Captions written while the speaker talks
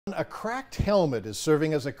A cracked helmet is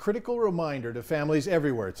serving as a critical reminder to families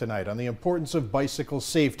everywhere tonight on the importance of bicycle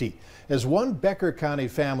safety. As one Becker County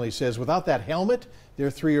family says, without that helmet, their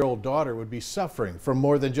 3-year-old daughter would be suffering from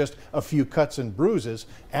more than just a few cuts and bruises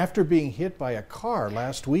after being hit by a car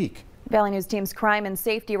last week. Valley News Team's crime and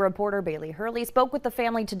safety reporter Bailey Hurley spoke with the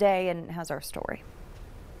family today and has our story.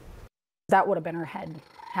 That would have been her head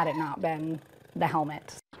had it not been the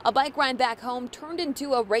helmet. A bike ride back home turned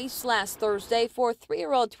into a race last Thursday for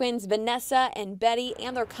 3-year-old twins Vanessa and Betty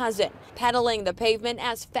and their cousin, pedaling the pavement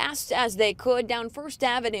as fast as they could down First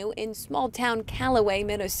Avenue in small town Callaway,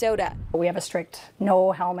 Minnesota. We have a strict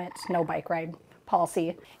no helmet, no bike ride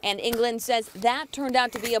policy. And England says that turned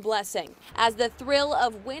out to be a blessing, as the thrill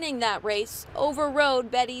of winning that race overrode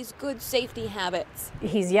Betty's good safety habits.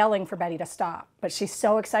 He's yelling for Betty to stop, but she's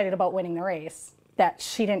so excited about winning the race that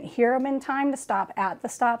she didn't hear him in time to stop at the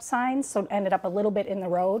stop sign, so ended up a little bit in the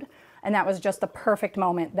road. And that was just the perfect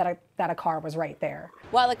moment that a car was right there.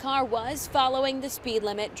 While the car was following the speed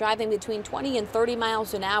limit, driving between 20 and 30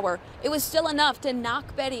 miles an hour, it was still enough to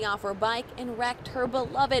knock Betty off her bike and wrecked her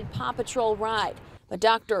beloved Paw Patrol ride. But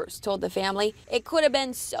doctors told the family it could have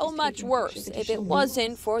been so much worse if it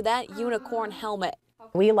wasn't for that unicorn helmet.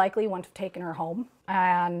 We likely wouldn't have taken her home,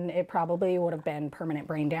 and it probably would have been permanent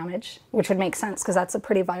brain damage, which would make sense because that's a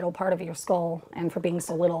pretty vital part of your skull, and for being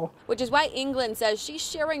so little. Which is why England says she's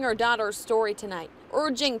sharing her daughter's story tonight,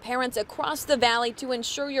 urging parents across the valley to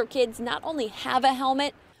ensure your kids not only have a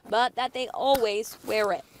helmet, but that they always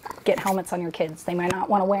wear it. Get helmets on your kids. They might not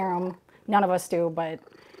want to wear them. None of us do, but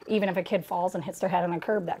even if a kid falls and hits their head on a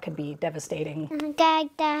curb, that could be devastating.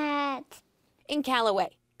 In Callaway,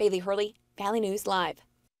 Bailey Hurley, Valley News Live.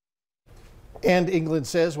 And England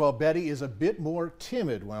says while Betty is a bit more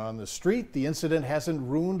timid when on the street, the incident hasn't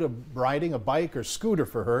ruined riding a bike or scooter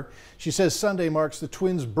for her. She says Sunday marks the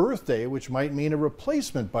twins' birthday, which might mean a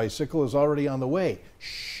replacement bicycle is already on the way.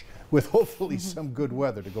 Shh, with hopefully some good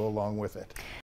weather to go along with it.